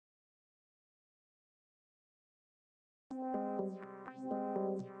Well,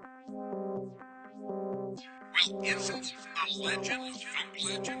 is it a legend, folk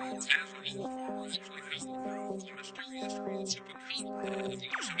legend, or as we move forward, actually has the proof, the mysterious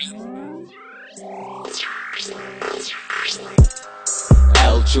Chupacabruh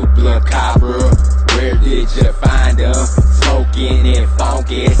El Chupacabruh, where did you find him? Smoking and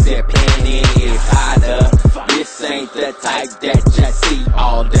funky, sipping in his hider. This ain't the type that you see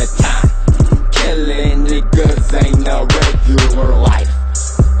all the time. Killing niggas ain't no regular life.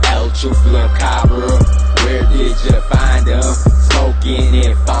 El Chupacabruh, where did you find him? Smoking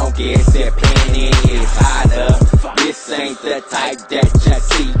and funky, sipping in his hider. This ain't the type that you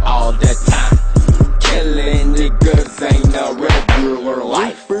see all the time. Killing niggas ain't no regular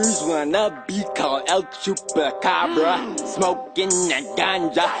life. First wanna be called El Chupacabruh, smoking that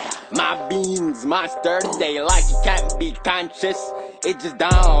ganja. My beans monster, they like you can't be conscious. It just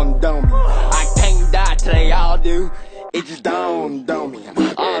dawned on me, I can't die till they all do. It just dawned on me,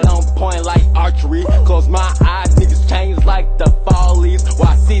 all on point like archery. Close my eyes, niggas change like the fall leaves.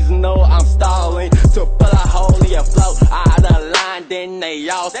 While seasonal, I'm stalling to pull a hole in your flow. Out of line, then they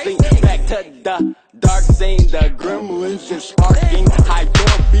all sink back to the dark scene. The gremlins is sparking, high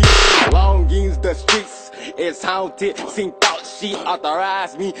beat, longings, the streets is haunted. Seen thought she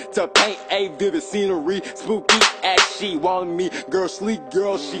authorized me to paint a vivid scenery. Spooky as she wanted me, girl, sleek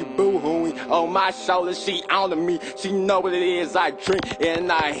girl, she boo-hooing on my shoulder, she on me. She know what it is I drink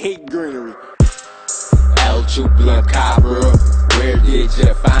and I hate greenery. El Chupacabruh, where did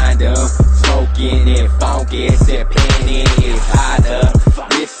you find him? Smoking and funky, sipping in his hider.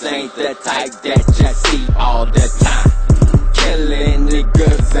 This ain't the type that you see all the time. Killing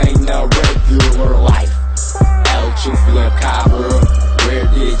niggas ain't no regular life. El Chupacabruh, where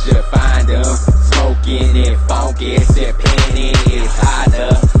did you find him? Smoking and funky, sipping in his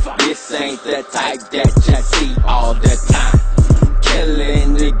hider. This ain't the type that you see all the time.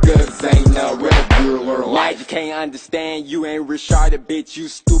 Killing niggas ain't no regular life. You can't understand, you ain't retarded, bitch, you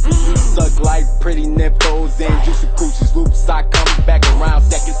stupid. You suck like pretty nipples and juicy coochies. Loops, I come back around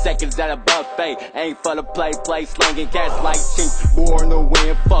seconds at a buffet. Ain't for the play, slinging cats like chink. Born to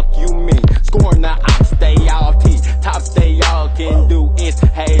win, fuck you mean. Scoring the ops, stay all T. Top stay all can do is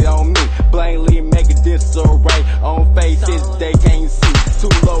hate on me. Blindly make a disarray on faces they can't see. Too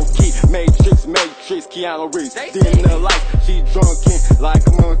low key, Matrix, Keanu Reeves. In the life, she drunken like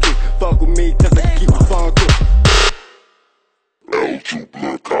a monkey. Fuck with me, cause I keep it funky. El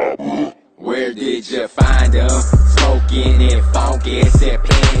Chupacabruh, where did you find him? Smoking and funky,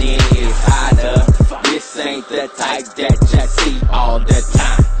 sipping in his hider. This ain't the type that you see all the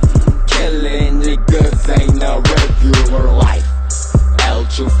time. Killing niggas ain't no regular life. El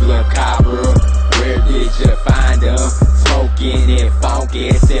Chupacabruh, where did you find him? Smoking and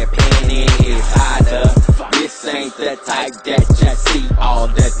funky, sipping in his hider. This ain't the type that you see all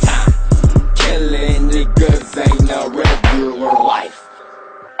the time. Killing niggas ain't no regular life.